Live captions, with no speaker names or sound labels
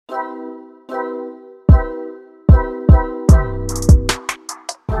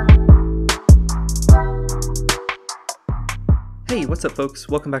Hey, what's up folks?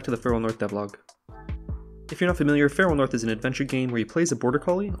 Welcome back to the Feral North Devlog. If you're not familiar, Feral North is an adventure game where you play as a border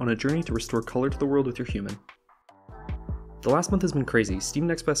collie on a journey to restore color to the world with your human. The last month has been crazy. Steam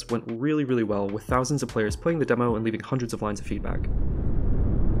Next Fest went really well, with thousands of players playing the demo and leaving hundreds of lines of feedback.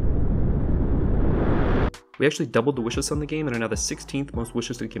 We actually doubled the wishlist on the game and are now the 16th most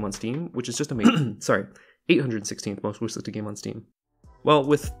wishlisted game on Steam, which is just amazing. Sorry, 816th most wishlisted game on Steam. Well,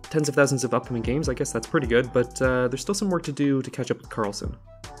 with tens of thousands of upcoming games, I guess that's pretty good, but there's still some work to do to catch up with Carlson.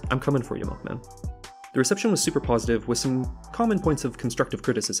 I'm coming for you, Milkman. The reception was super positive, with some common points of constructive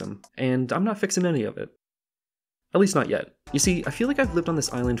criticism, and I'm not fixing any of it. At least not yet. You see, I feel like I've lived on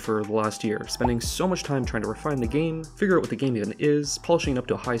this island for the last year, spending so much time trying to refine the game, figure out what the game even is, polishing it up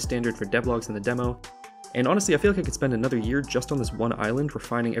to a high standard for devlogs in the demo, and honestly I feel like I could spend another year just on this one island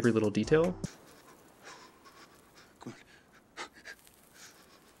refining every little detail.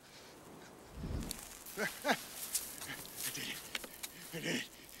 I did it.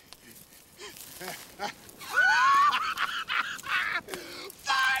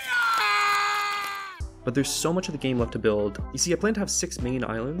 But there's so much of the game left to build. You see, I plan to have 6 main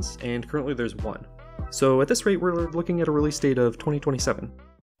islands, and currently there's 1. So at this rate, we're looking at a release date of 2027.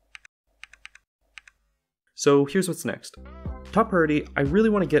 So here's what's next. Top priority, I really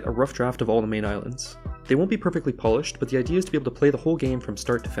want to get a rough draft of all the main islands. They won't be perfectly polished, but the idea is to be able to play the whole game from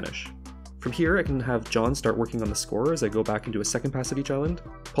start to finish. From here, I can have John start working on the score as I go back and do a second pass of each island,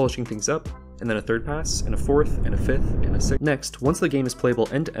 polishing things up, and then a third pass, and a fourth, and a fifth, and a sixth. Next, once the game is playable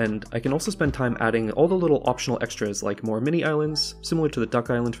end to end, I can also spend time adding all the little optional extras like more mini islands, similar to the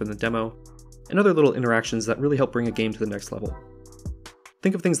Duck Island from the demo, and other little interactions that really help bring a game to the next level.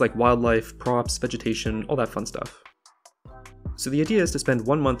 Think of things like wildlife, props, vegetation, all that fun stuff. So the idea is to spend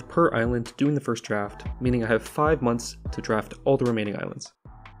 1 month per island doing the first draft, meaning I have 5 months to draft all the remaining islands.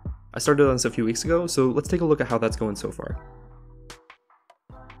 I started on this a few weeks ago, so let's take a look at how that's going so far.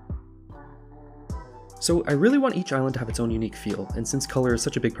 So I really want each island to have its own unique feel, and since color is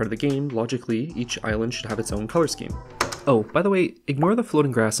such a big part of the game, logically, each island should have its own color scheme. Oh, by the way, ignore the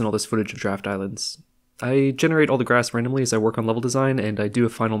floating grass and all this footage of draft islands. I generate all the grass randomly as I work on level design, and I do a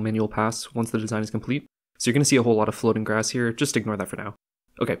final manual pass once the design is complete, so you're going to see a whole lot of floating grass here, just ignore that for now.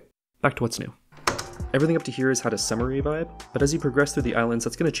 Okay, back to what's new. Everything up to here has had a summery vibe, but as you progress through the islands,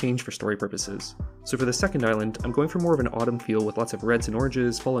 that's going to change for story purposes. So for the second island, I'm going for more of an autumn feel with lots of reds and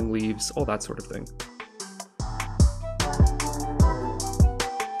oranges, falling leaves, all that sort of thing.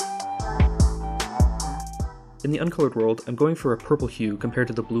 In the uncolored world, I'm going for a purple hue compared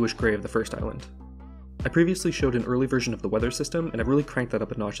to the bluish gray of the first island. I previously showed an early version of the weather system, and I've really cranked that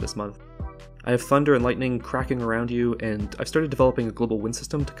up a notch this month. I have thunder and lightning cracking around you, and I've started developing a global wind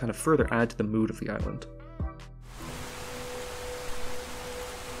system to kind of further add to the mood of the island.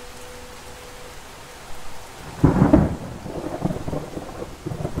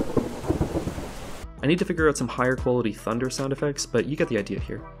 I need to figure out some higher quality thunder sound effects, but you get the idea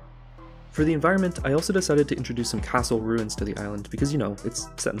here. For the environment, I also decided to introduce some castle ruins to the island because, you know, it's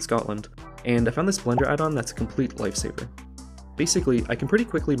set in Scotland, and I found this Blender add-on that's a complete lifesaver. Basically, I can pretty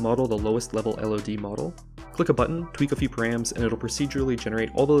quickly model the lowest level LOD model, click a button, tweak a few params, and it'll procedurally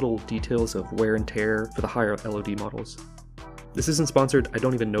generate all the little details of wear and tear for the higher LOD models. This isn't sponsored, I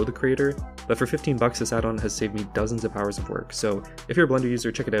don't even know the creator, but for 15 bucks this add-on has saved me dozens of hours of work, so if you're a Blender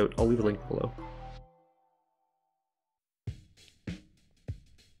user, check it out, I'll leave a link below.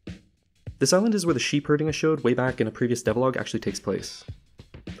 This island is where the sheep herding I showed way back in a previous devlog actually takes place.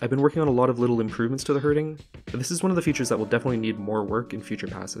 I've been working on a lot of little improvements to the herding, but this is one of the features that will definitely need more work in future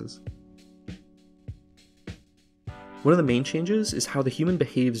passes. One of the main changes is how the human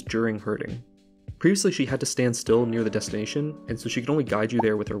behaves during herding. Previously she had to stand still near the destination, and so she could only guide you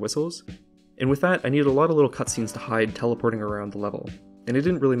there with her whistles, and with that I needed a lot of little cutscenes to hide teleporting around the level, and it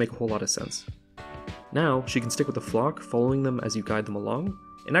didn't really make a whole lot of sense. Now she can stick with the flock, following them as you guide them along,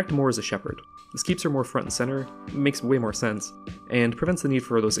 and act more as a shepherd. This keeps her more front and center, makes way more sense, and prevents the need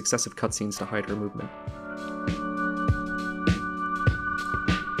for those excessive cutscenes to hide her movement.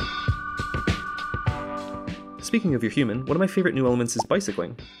 Speaking of your human, one of my favorite new elements is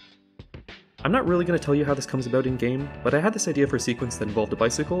bicycling. I'm not really going to tell you how this comes about in-game, but I had this idea for a sequence that involved a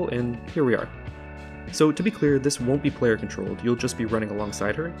bicycle, and here we are. So to be clear, this won't be player controlled, you'll just be running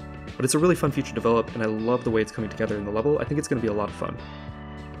alongside her, but it's a really fun feature to develop, and I love the way it's coming together in the level. I think it's going to be a lot of fun.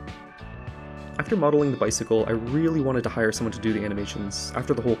 After modeling the bicycle, I really wanted to hire someone to do the animations,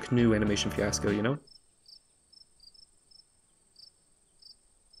 after the whole canoe animation fiasco, you know?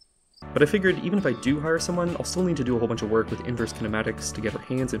 But I figured even if I do hire someone, I'll still need to do a whole bunch of work with inverse kinematics to get her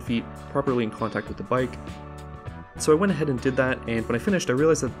hands and feet properly in contact with the bike. So I went ahead and did that, and when I finished I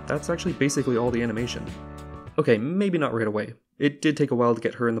realized that that's actually basically all the animation. Okay, maybe not right away. It did take a while to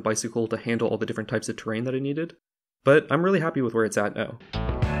get her and the bicycle to handle all the different types of terrain that I needed, but I'm really happy with where it's at now.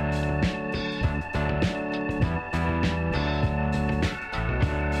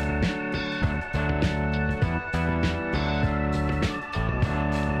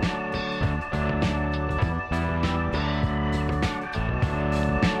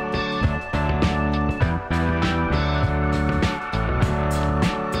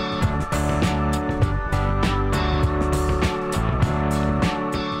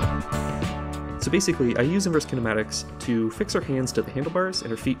 So basically, I use inverse kinematics to fix her hands to the handlebars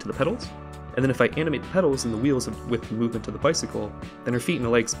and her feet to the pedals, and then if I animate the pedals and the wheels with the movement of the bicycle, then her feet and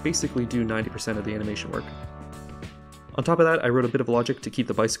her legs basically do 90% of the animation work. On top of that, I wrote a bit of logic to keep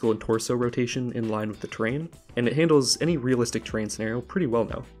the bicycle and torso rotation in line with the terrain, and it handles any realistic terrain scenario pretty well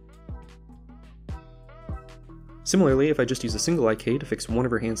now. Similarly, if I just use a single IK to fix one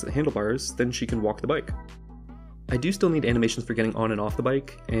of her hands to the handlebars, then she can walk the bike. I do still need animations for getting on and off the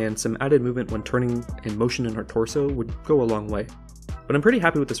bike, and some added movement when turning and motion in her torso would go a long way. But I'm pretty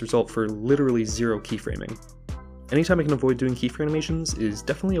happy with this result for literally zero keyframing. Anytime I can avoid doing keyframe animations is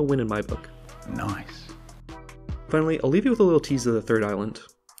definitely a win in my book. Nice. Finally, I'll leave you with a little tease of the third island.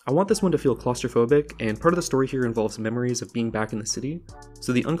 I want this one to feel claustrophobic, and part of the story here involves memories of being back in the city,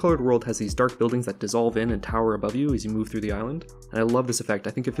 so the uncolored world has these dark buildings that dissolve in and tower above you as you move through the island, and I love this effect. I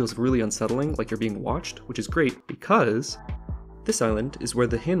think it feels really unsettling, like you're being watched, which is great because this island is where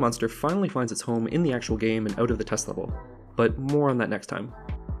the hand monster finally finds its home in the actual game and out of the test level, but more on that next time.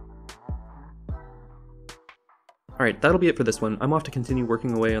 Alright, that'll be it for this one. I'm off to continue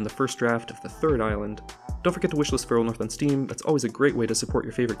working away on the first draft of the third island. Don't forget to wishlist Feral North on Steam, that's always a great way to support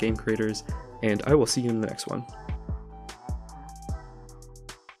your favorite game creators, and I will see you in the next one.